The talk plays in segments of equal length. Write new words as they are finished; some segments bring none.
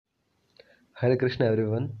Hare Krishna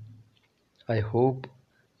everyone. I hope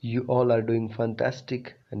you all are doing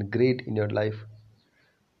fantastic and great in your life.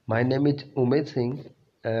 My name is Umed Singh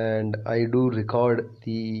and I do record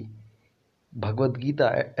the Bhagavad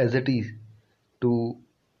Gita as it is to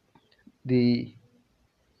the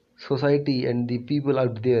society and the people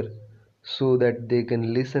out there so that they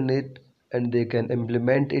can listen it and they can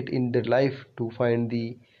implement it in their life to find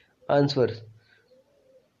the answers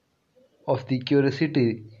of the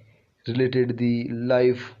curiosity related the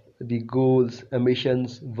life, the goals,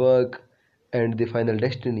 ambitions, work, and the final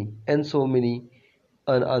destiny, and so many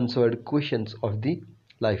unanswered questions of the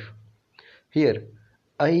life. Here,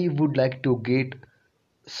 I would like to get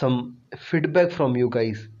some feedback from you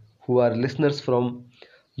guys who are listeners from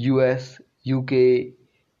US, UK,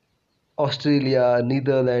 Australia,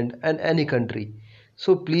 Netherlands, and any country.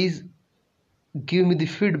 So please give me the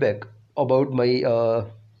feedback about my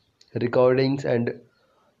recordings and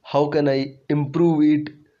how can I improve it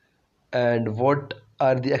and what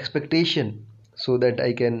are the expectation so that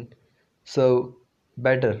I can serve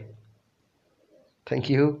better. Thank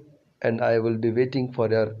you and I will be waiting for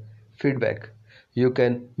your feedback. You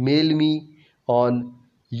can mail me on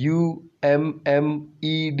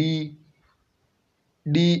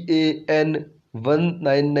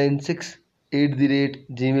ummeddan1996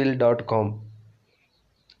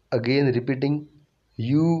 Again repeating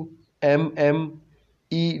ummeddan1996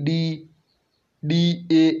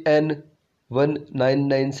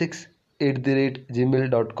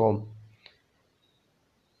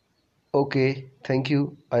 Okay, thank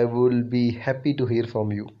you. I will be happy to hear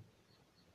from you.